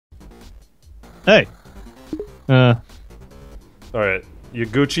Hey. All right, you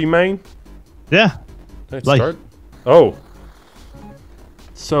Gucci man? Yeah. Let's start. Oh.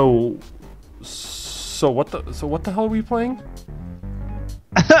 So what the hell are we playing?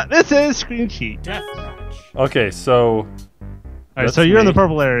 This is Screencheat. Deathmatch. Okay, so. All right, so you're in the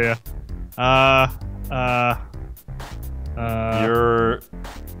purple area.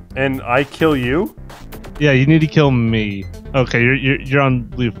 And I kill you. Yeah, you need to kill me. Okay, you're on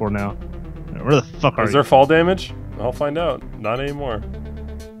blue 4 now. Where the fuck are you? Is there fall damage? I'll find out. Not anymore.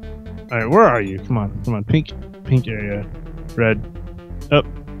 All right, where are you? Come on, pink area, red. Oh,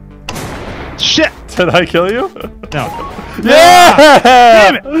 shit! Did I kill you? No. Yeah!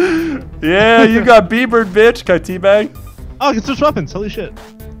 Damn it! Yeah, you got B-bird, bitch. Can I teabag? Oh, I can switch weapons. Holy shit!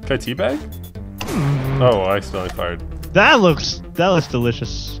 Can I teabag? Oh, I accidentally fired. That looks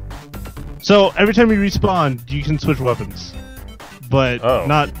delicious. So every time you respawn, you can switch weapons, but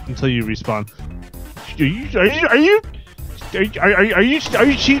not until you respawn. Are you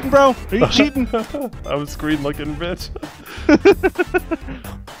cheating, bro? Are you cheating? I was screen looking, bitch.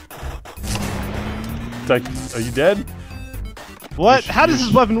 Are you dead? What? How does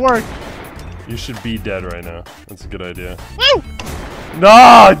this weapon work? You should be dead right now. That's a good idea. Woo!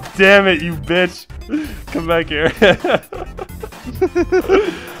 No, damn it, you bitch! Come back here.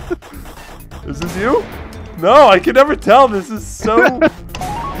 Is this you? No, I can never tell. This is so.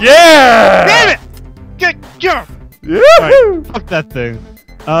 Yeah! Damn it! Get. Yeah! Right, fuck that thing.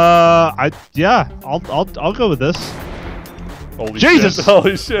 I'll go with this. Holy Jesus! Shit.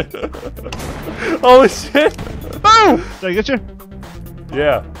 Holy shit! Holy shit! Boom! Did I get you?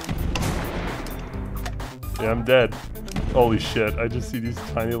 Yeah. Yeah, I'm dead. Holy shit! I just see these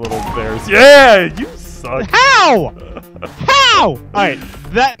tiny little bears. Yeah, you suck. How? How? All right,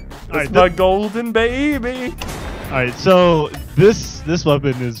 That's my golden baby. All right, so this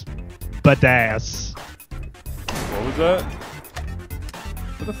weapon is badass. What was that?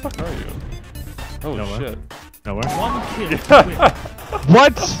 Where the fuck are you? Oh Nowhere. shit! Nowhere. One kill to win.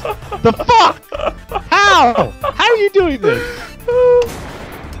 What the fuck? How? How are you doing this?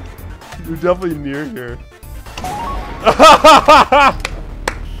 You're definitely near here.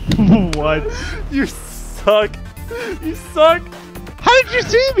 What? You suck. You suck. How did you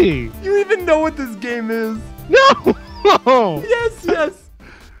see me? You even know what this game is. No. Yes.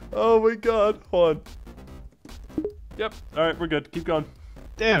 Oh my god. Hold on. Yep. All right, we're good. Keep going.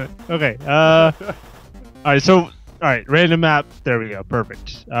 Damn it. Okay. All right. So, all right. Random map. There we go.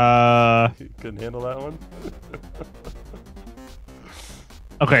 Perfect. You couldn't handle that one.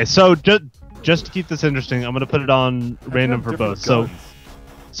 Okay. So just to keep this interesting, I'm gonna put it on random for both. Guns.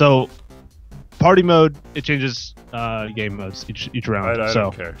 So party mode, it changes game modes each round. I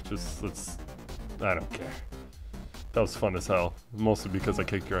don't care. I don't care. That was fun as hell. Mostly because I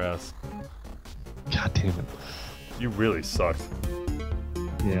kicked your ass. God damn it. You really sucked.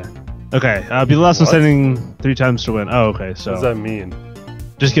 Yeah. Okay. Be the last one standing 3 times to win. Oh, okay. So What does that mean?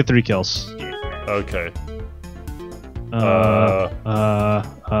 just get 3 kills. Okay.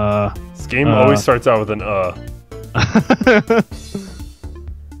 This game always starts out with an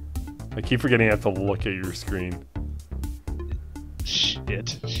I keep forgetting I have to look at your screen.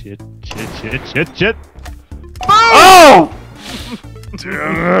 Shit. Oh!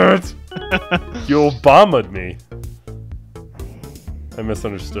 Damn it! You Obama'd me. I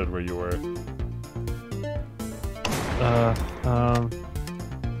misunderstood where you were.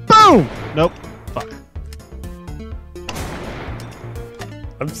 Boom! Nope. Fuck.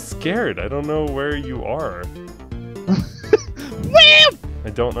 I'm scared. I don't know where you are. Wham! I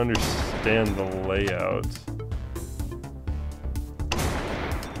don't understand the layout.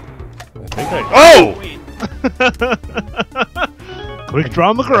 I think Oh! Quick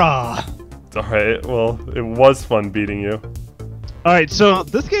draw McGraw. Alright, well, it was fun beating you. Alright, so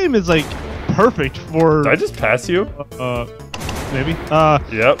this game is like perfect for Did I just pass you? maybe.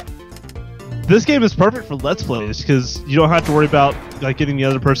 Yep. This game is perfect for Let's Plays because you don't have to worry about like getting the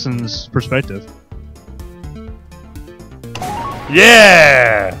other person's perspective.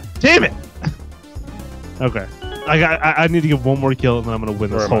 Yeah! Damn it! Okay. I need to get one more kill and then I'm gonna win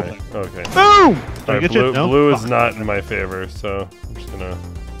this whole thing. Okay. Boom! Did I Alright, get you? No? blue is Fuck. not in my favor, so I'm just gonna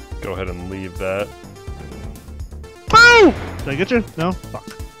go ahead and leave that. Boom! Did I get you? No? Fuck.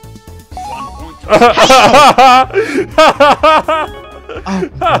 1 point. Oh,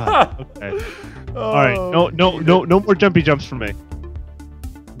 God. Okay. Alright, no more jumpy jumps for me.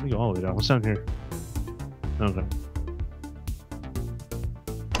 Let me go all the way down. What's down here? Okay.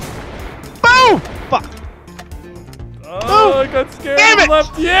 Boom! Fuck! Oh, I got scared. Damn it!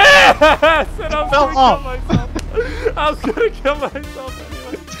 Left. Yes! And I was Fell gonna off. kill myself. I was gonna kill myself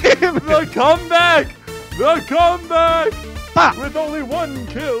anyway. Damn Damn it! The comeback! The comeback! Ah! With only 1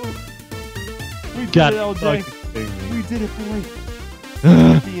 kill. We did God, it, LJ. fucking We did it, boy.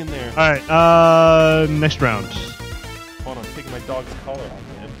 Be in there. Alright, next round. Hold on, take my dog's collar off,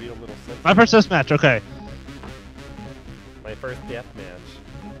 man. Be a little sensitive. My first test match, okay. My first death match.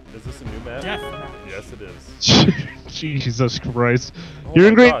 Is this a new map? Death. Yes, it is. Jesus Christ. Oh You're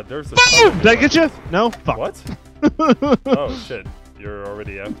in my green. God, there's a Boom! ton of Did I get you? weapons. No? Fuck. What? Oh shit! You're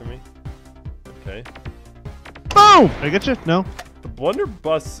already after me. Okay. Boom! Did I get you? No? The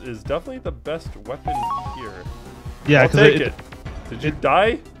blunderbuss is definitely the best weapon here. Yeah, I'll because take it. Did you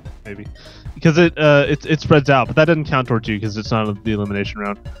die? Maybe. Because it spreads out, but that doesn't count towards you because it's not the elimination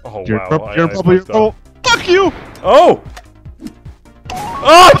round. Oh You're wow! purple, you're purple, you're fucked up. purple. Fuck you! Oh!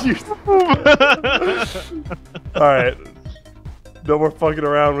 Oh! You... All right. No more fucking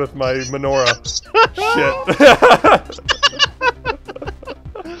around with my menorah. Shit.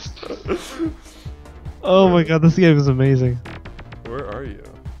 Oh my god, this game is amazing. Where are you?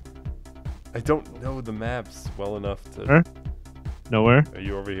 I don't know the maps well enough to. Where? Nowhere. Are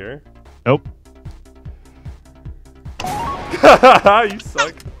you over here? Nope. You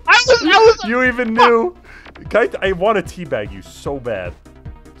suck. I was. You even knew. I want to teabag you so bad.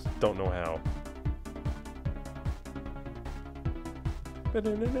 Just don't know how.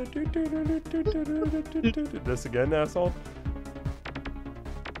 This again, asshole?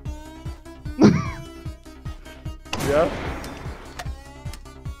 Yeah?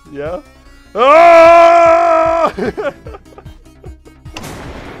 Yeah? Oh!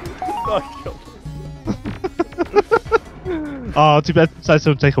 Oh, too bad. Besides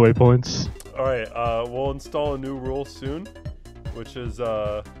some takeaway points. Alright, we'll install a new rule soon, which is,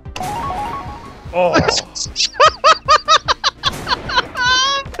 Oh!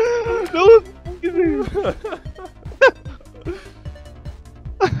 No, amazing.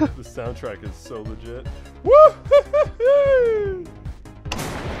 The soundtrack is so legit. Woo!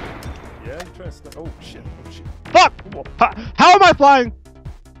 Yeah, you trying to snipe? Oh shit! Oh shit! Fuck! How am I flying?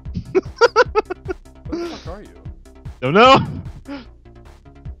 Where the fuck are you? Don't know. God,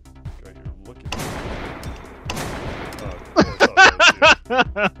 you're looking.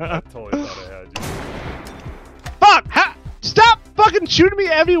 I totally thought I had you. Fuck! Stop fucking shooting me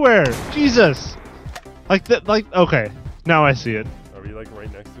everywhere! Jesus! Like that? Like okay. Now I see it. Are we like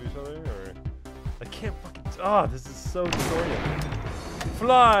right next to each other, or? I can't fucking. Ah, this is so disorienting.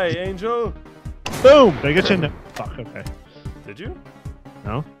 Fly, Angel. Boom! Did I get you? No. Fuck. Okay. Did you?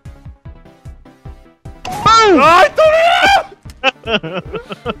 No. Boom! I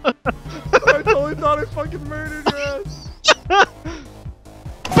totally thought I fucking murdered your ass.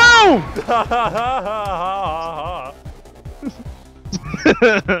 Boom!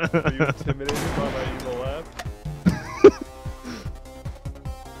 Are you intimidated by my evil laugh?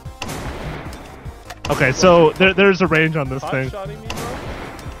 Okay, so there's a range on this thing. Hot-shotting me,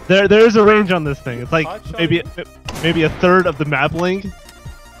 bro? There's a range on this thing. It's like Hot-shotting? maybe a third of the map length.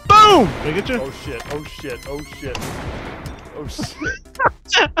 Boom! Did I get you? Oh shit! Oh shit! Oh shit! Oh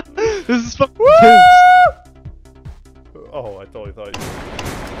shit! This is fucking Woo! intense. Oh, I totally thought you.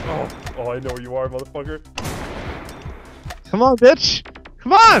 Oh, I know where you are, motherfucker. Come on, bitch!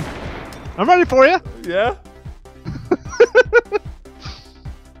 Come on! I'm ready for you. Yeah.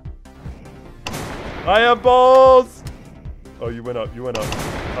 I have balls. Oh, you went up. You went up.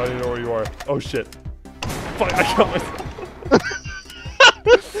 I don't even know where you are. Oh shit! Fuck! I got myself.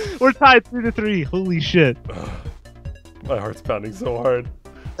 We're tied 3-3. Holy shit! My heart's pounding so hard.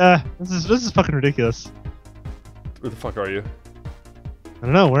 This is fucking ridiculous. Where the fuck are you? I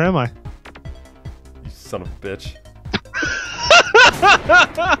don't know. Where am I? You son of a bitch.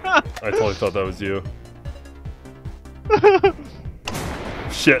 I totally thought that was you.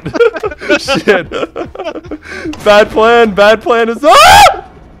 Shit. Shit. Bad plan. Bad plan is. Ah!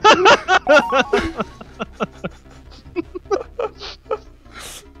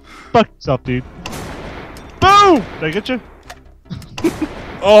 Fuck yourself, dude. Boom! Did I get you?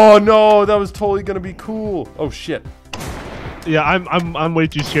 Oh no, that was totally gonna be cool. Oh shit. Yeah, I'm way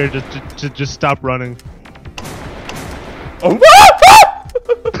too scared to just stop running. Oh.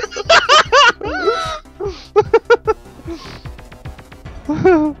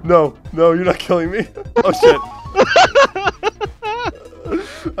 No, no, you're not killing me. Oh shit.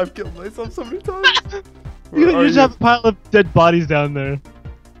 I've killed myself so many times. You just have a pile of dead bodies down there.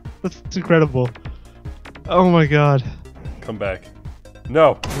 That's incredible. Oh my god. Come back.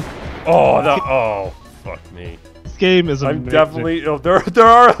 No. Oh, no. Oh, fuck me. This game is amazing. I'm definitely. Oh, there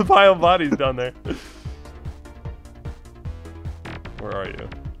are a pile of bodies down there. Where are you?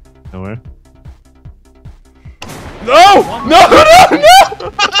 Nowhere. No! No! No!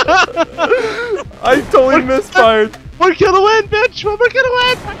 No!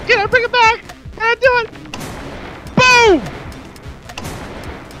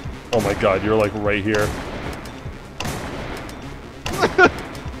 like right here.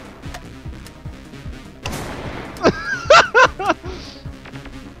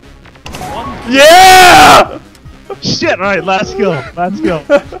 Yeah! Shit! All right, last kill. Last kill.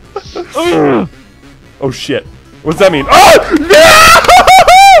 Oh shit! What's that mean? Oh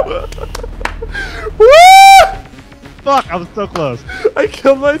no! Woo! Fuck! I was so close. I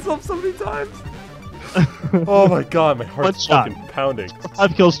killed myself so many times. Oh my god, my heart's One shot. fucking pounding.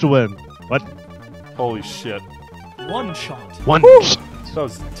 5 kills to win. What? Holy shit! One shot. One. Woo! That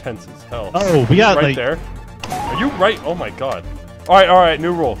was tense as hell. Oh, we got right like. there. Are you right? Oh my god. Alright,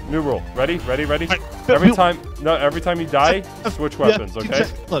 new rule. Ready? Right, Every time you die, switch weapons, Yeah, okay?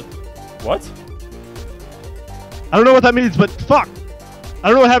 Look, What? I don't know what that means, but fuck! I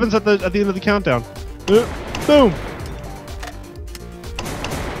don't know what happens at the end of the countdown. Boom!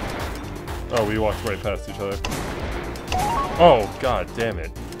 Oh, we walked right past each other. Oh, god damn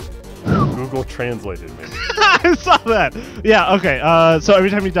it. Google translated me. I saw that! Yeah, okay, so every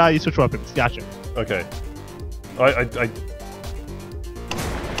time you die, you switch weapons. Gotcha. Okay. I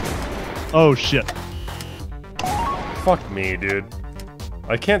Oh, shit. Fuck me, dude.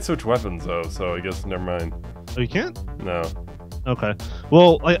 I can't switch weapons, though, so I guess never mind. Oh, you can't? No. Okay.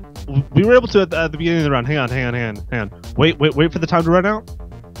 Well, we were able to at the beginning of the round. Hang on. Wait for the time to run out.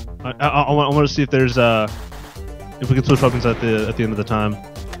 I want to see if there's if we can switch weapons at the end of the time.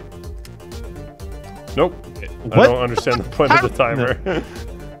 Nope. What? I don't understand the point of the timer.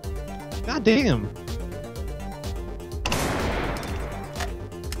 God damn.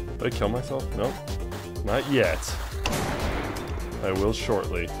 Did I kill myself? Nope. Not yet. I will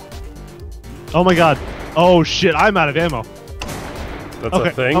shortly. Oh my god. Oh shit, I'm out of ammo. That's Okay,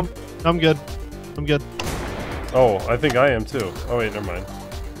 a thing? I'm good. I'm good. Oh, I think I am too. Oh wait, never mind.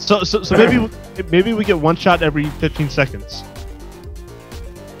 So maybe we get one shot every 15 seconds.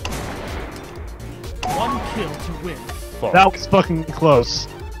 One kill to win. Fuck. That was fucking close.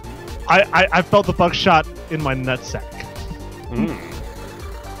 I felt the buckshot in my nutsack. Mm.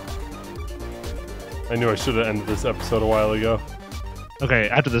 I knew I should have ended this episode a while ago. Okay,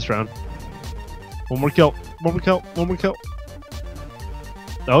 after this round. One more kill. One more kill.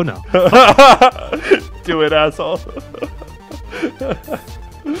 Oh no. Do it, asshole.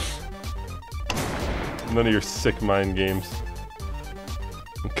 None of your sick mind games.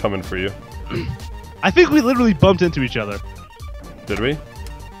 I'm coming for you. I think we literally bumped into each other. Did we?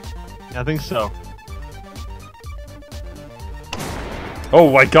 I think so.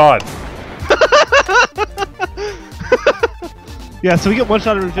 Oh my god! Yeah, so we get one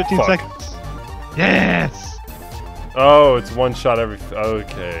shot every 15 Fuck. seconds. Yes! Oh, it's one shot every.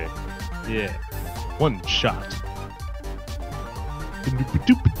 Okay. Yeah. One shot.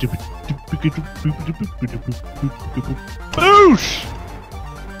 Boosh!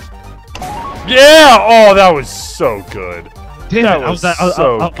 Yeah! Oh, that was so good. Damn That it, was I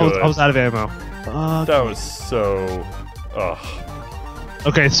so was out of ammo. That was so. Ugh.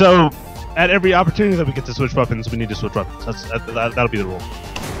 Okay, so at every opportunity that we get to switch weapons, we need to switch weapons. That'll be the rule.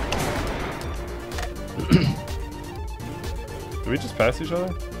 Did we just pass each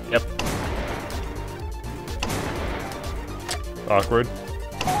other? Yep. Awkward.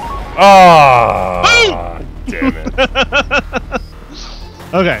 Ah! Damn it.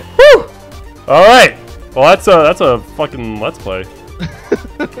 Okay. Woo! All right. Well, that's a fucking let's play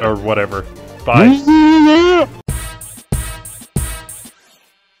or whatever. Bye.